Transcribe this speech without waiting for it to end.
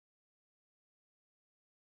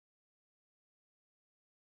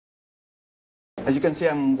As you can see,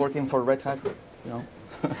 I'm working for Red Hat,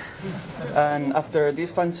 and after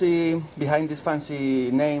this behind this fancy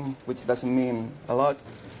name, which doesn't mean a lot,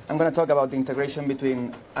 I'm going to talk about the integration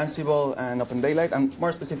between Ansible and OpenDaylight, and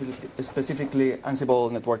more specifically Ansible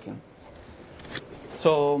networking.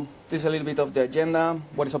 So this is a little bit of the agenda.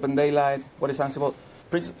 What is OpenDaylight? What is Ansible?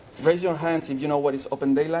 Please raise your hands if you know what is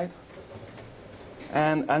OpenDaylight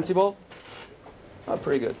and Ansible. Oh,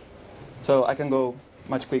 pretty good. So I can go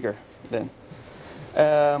much quicker then.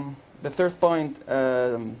 The third point,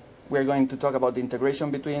 we're going to talk about the integration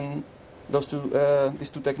between these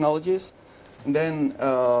two technologies. And then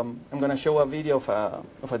I'm going to show a video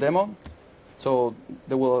of a demo. So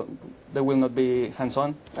there will not be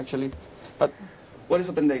hands-on, actually. But what is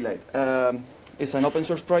OpenDaylight? It's an open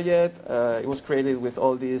source project. It was created with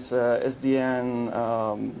all this SDN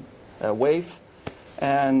wave.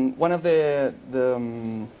 And one of the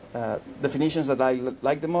definitions that I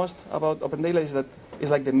like the most about OpenDaylight is that it's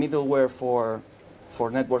like the middleware for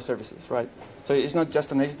network services, right? So it's not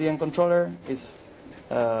just an SDN controller. It's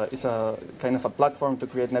a kind of a platform to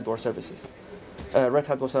create network services. Red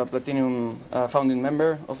Hat was a platinum founding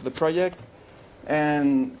member of the project,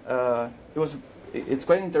 and it's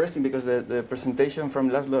quite interesting because the presentation from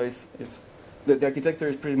Laszlo is the architecture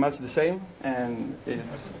is pretty much the same, and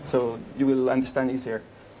so you will understand easier.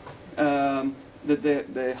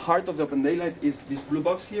 The heart of the OpenDaylight is this blue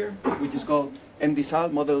box here, which is called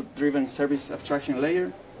MDSAL, Model-Driven Service Abstraction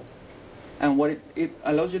Layer. And what it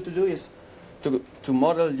allows you to do is to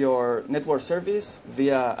model your network service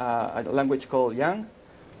via a language called YANG,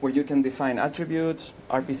 where you can define attributes,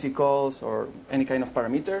 RPC calls, or any kind of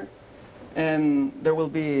parameter. And there will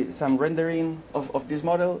be some rendering of this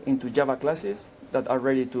model into Java classes that are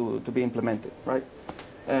ready to be implemented, right?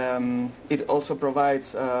 It also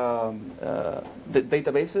provides the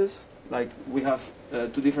databases. Like we have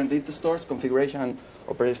two different data stores, configuration and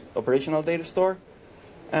operational data store.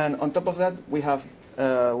 And on top of that, we have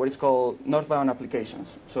what is called northbound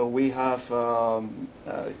applications. So we have,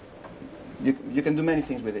 you can do many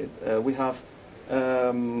things with it. We have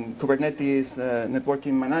Kubernetes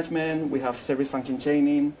networking management, we have service function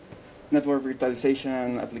chaining, network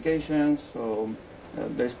virtualization applications, so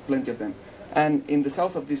there's plenty of them. And in the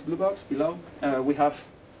south of this blue box below, we have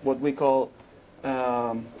what we call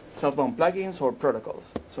southbound plugins or protocols.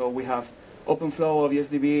 So we have OpenFlow,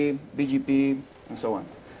 OVSDB, BGP, and so on.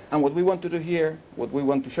 And what we want to do here, what we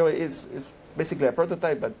want to show is basically a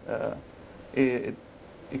prototype, but it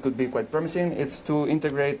could be quite promising. It's to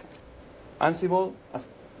integrate Ansible as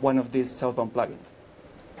one of these southbound plugins.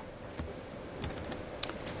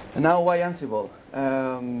 And now, why Ansible?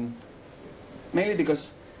 Mainly because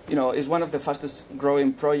it's one of the fastest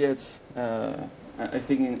growing projects I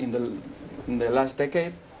think in the last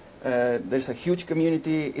decade. There's a huge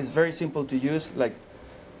community. It's very simple to use. Like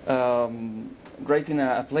writing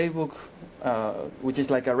a playbook, which is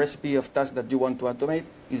like a recipe of tasks that you want to automate,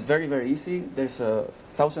 is very, very easy. There's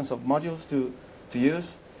thousands of modules to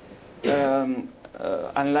use.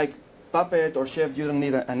 Unlike Puppet or Chef, you don't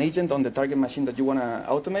need an agent on the target machine that you want to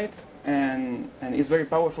automate, and it's very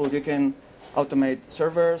powerful. You can automate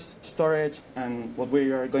servers, storage, and what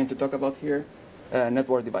we are going to talk about here,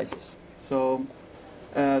 network devices. So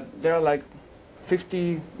there are like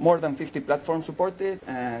more than 50 platforms supported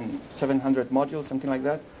and 700 modules, something like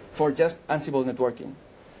that, for just Ansible networking.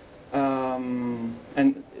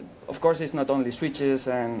 And of course, it's not only switches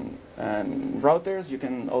and routers. You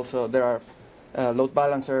can also, there are load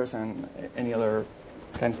balancers and any other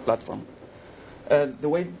kind of platform. The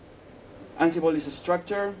way Ansible is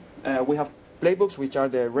structured, we have playbooks, which are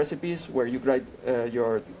the recipes where you write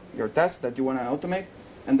your tasks that you want to automate,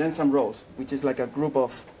 and then some roles, which is like a group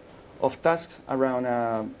of tasks around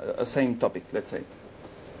a same topic, let's say.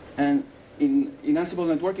 And in Ansible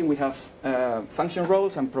networking, we have function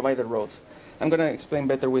roles and provider roles. I'm going to explain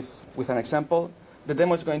better with an example. The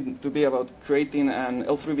demo is going to be about creating an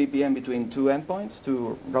L3 VPN between two endpoints,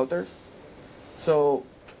 two routers. So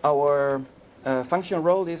our function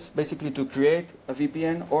role is basically to create a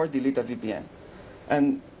VPN or delete a VPN.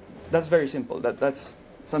 And that's very simple. That's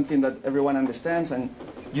something that everyone understands, and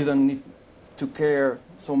you don't need to care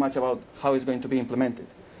so much about how it's going to be implemented.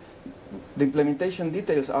 The implementation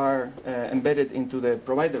details are embedded into the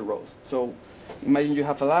provider roles. So imagine you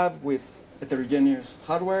have a lab with heterogeneous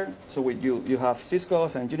hardware. So you have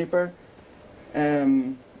Cisco's and Juniper,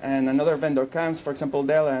 and another vendor comes, for example,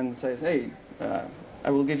 Dell, and says, hey, I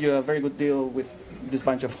will give you a very good deal with this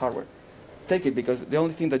bunch of hardware. Take it, because the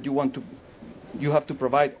only thing that you have to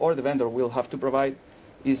provide, or the vendor will have to provide,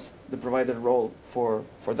 is the provider role for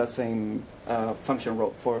that same function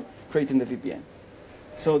role, for creating the VPN.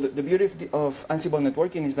 So the beauty of Ansible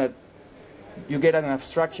networking is that you get an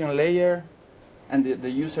abstraction layer, and the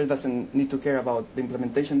user doesn't need to care about the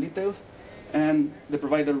implementation details, and the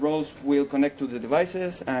provider roles will connect to the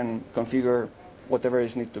devices and configure whatever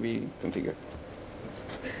is need to be configured.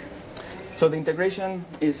 So the integration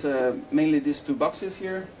is mainly these two boxes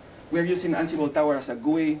here. We're using Ansible Tower as a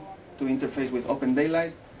GUI to interface with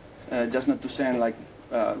OpenDaylight, just not to send like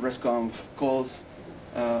RESTconf calls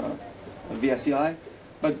via CLI.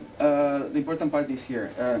 But the important part is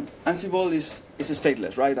here. Ansible is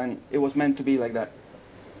stateless, right? And it was meant to be like that.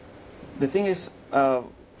 The thing is,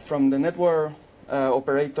 from the network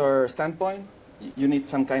operator standpoint, you need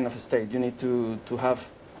some kind of a state. You need to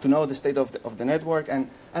know the state of the network, and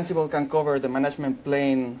Ansible can cover the management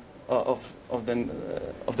plane of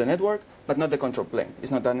the network, but not the control plane.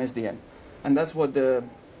 It's not an SDN, and that's what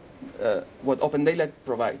OpenDaylight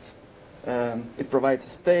provides. It provides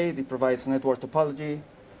state, it provides network topology.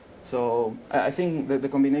 So I think that the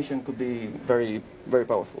combination could be very, very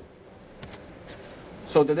powerful.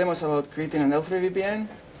 So the demo is about creating an L3 VPN.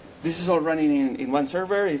 This is all running in one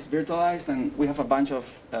server. It's virtualized, and we have a bunch of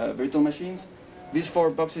virtual machines. These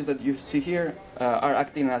 4 boxes that you see here are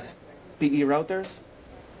acting as PE routers,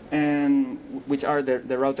 and which are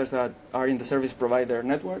the routers that are in the service provider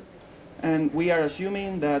network. And we are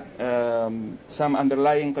assuming that some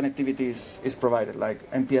underlying connectivity is provided,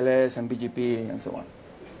 like MPLS and BGP and so on.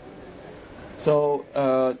 So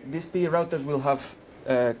these PE routers will have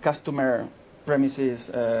customer premises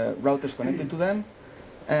routers connected to them,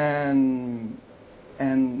 and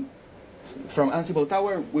from Ansible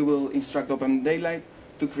Tower we will instruct OpenDaylight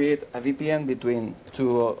to create a VPN between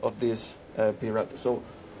 2 of these PE routers. So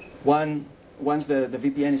once the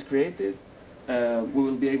VPN is created, we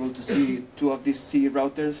will be able to see 2 of these CE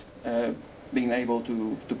routers being able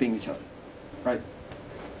to ping each other, right?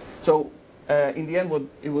 So in the end, what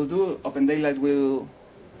it will do, OpenDaylight will,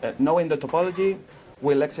 knowing the topology,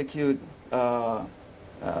 will execute L3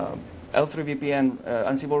 VPN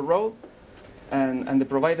Ansible role, and the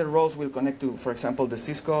provider roles will connect to, for example, the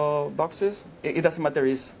Cisco boxes. It doesn't matter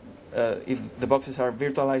if the boxes are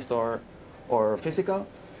virtualized or physical,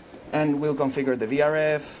 and we'll configure the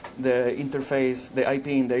VRF, the interface, the IP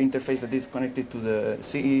in the interface that is connected to the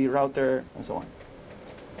CE router, and so on.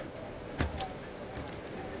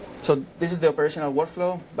 So this is the operational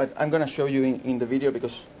workflow, but I'm going to show you in the video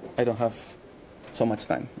because I don't have so much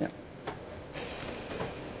time. Yeah.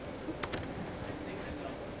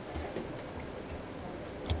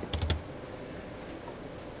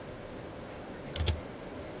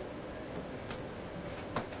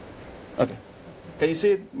 Okay. Can you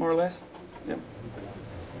see it more or less? Yeah.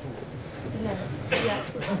 Yeah.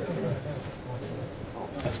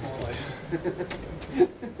 That's more like.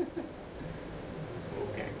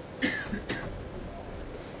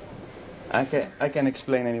 Okay. I can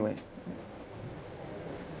explain anyway.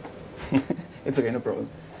 It's okay, no problem.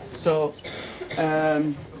 So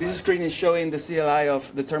this screen is showing the CLI of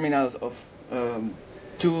the terminals of the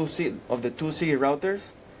two CE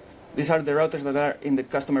routers. These are the routers that are in the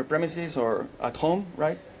customer premises or at home,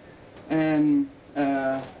 right? And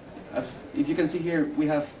if you can see here, we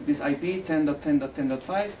have this IP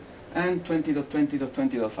 10.10.10.5 and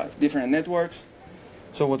 20.20.20.5, different networks.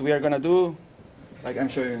 So what we are going to do, like I'm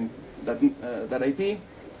showing that IP,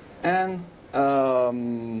 and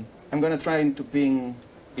I'm going to try to ping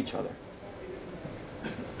each other.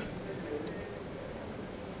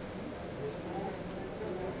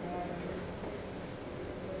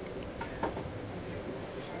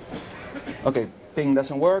 Okay, ping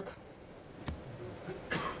doesn't work.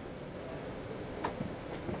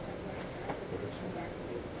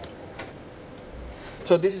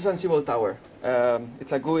 So this is Ansible Tower.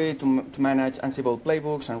 It's a GUI to manage Ansible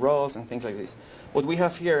playbooks and roles and things like this. What we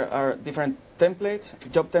have here are different templates.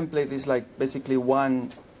 Job template is like basically one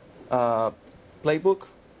playbook,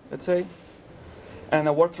 let's say. And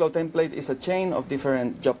a workflow template is a chain of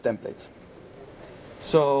different job templates.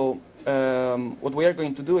 So what we are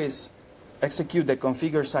going to do is execute the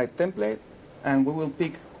configure site template, and we will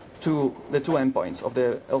pick the two endpoints of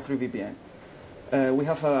the L3 VPN. We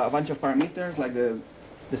have a bunch of parameters like the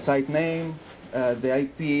site name, the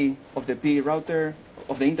IP of the PE router,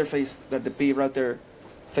 of the interface that the PE router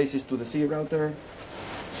faces to the CE router.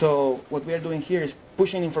 So what we are doing here is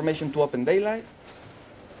pushing information to OpenDaylight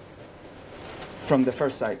from the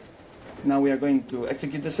first site. Now we are going to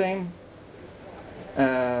execute the same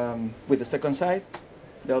with the second site,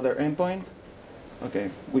 the other endpoint. Okay,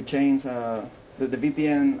 we change, the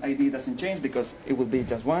VPN ID doesn't change because it will be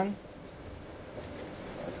just one.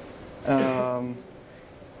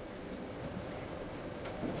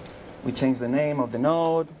 We change the name of the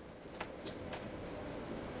node.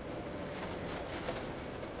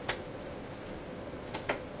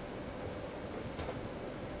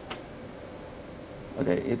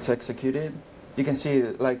 Okay, it's executed. You can see,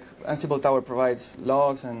 like, Ansible Tower provides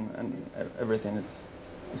logs and everything.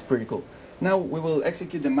 It's pretty cool. Now we will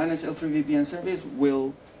execute the managed L3 VPN service,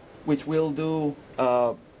 which will do,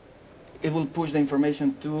 it will push the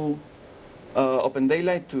information to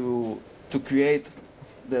OpenDaylight to create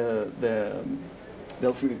the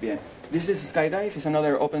L3 VPN. This is Skydive. It's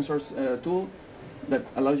another open source tool that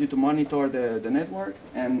allows you to monitor the network.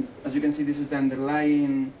 And as you can see, this is the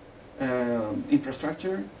underlying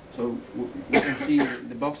infrastructure. So we can see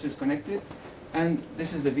the boxes connected. And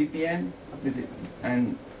this is the VPN.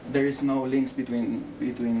 And there is no links between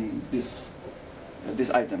these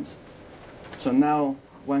items. So now,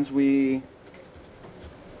 once we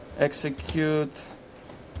execute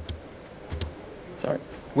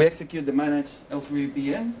the managed L3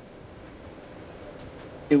 VPN,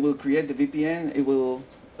 it will create the VPN, it will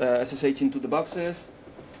SSH into the boxes,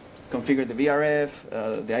 configure the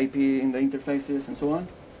VRF, the IP in the interfaces, and so on.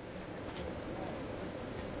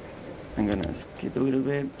 I'm going to skip a little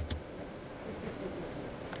bit.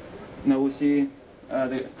 Now we see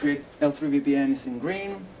the create L3 VPN is in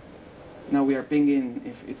green. Now we are pinging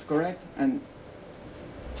if it's correct, and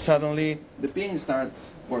suddenly the ping starts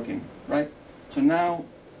working, right? So now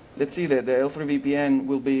let's see that the L3 VPN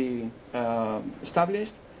will be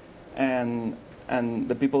established, and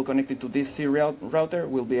the people connected to this C router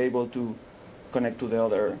will be able to connect to the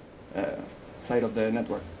other side of the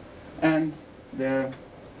network. And the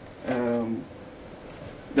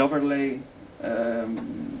overlay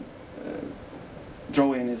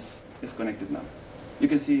drawing is connected now. You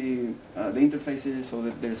can see the interfaces, so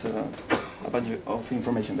that there's a bunch of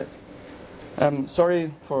information there.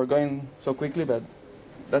 Sorry for going so quickly, but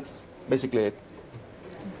that's basically it.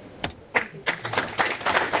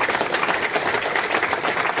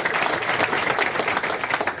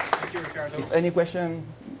 Thank you, Ricardo. If any question,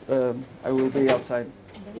 I will be outside.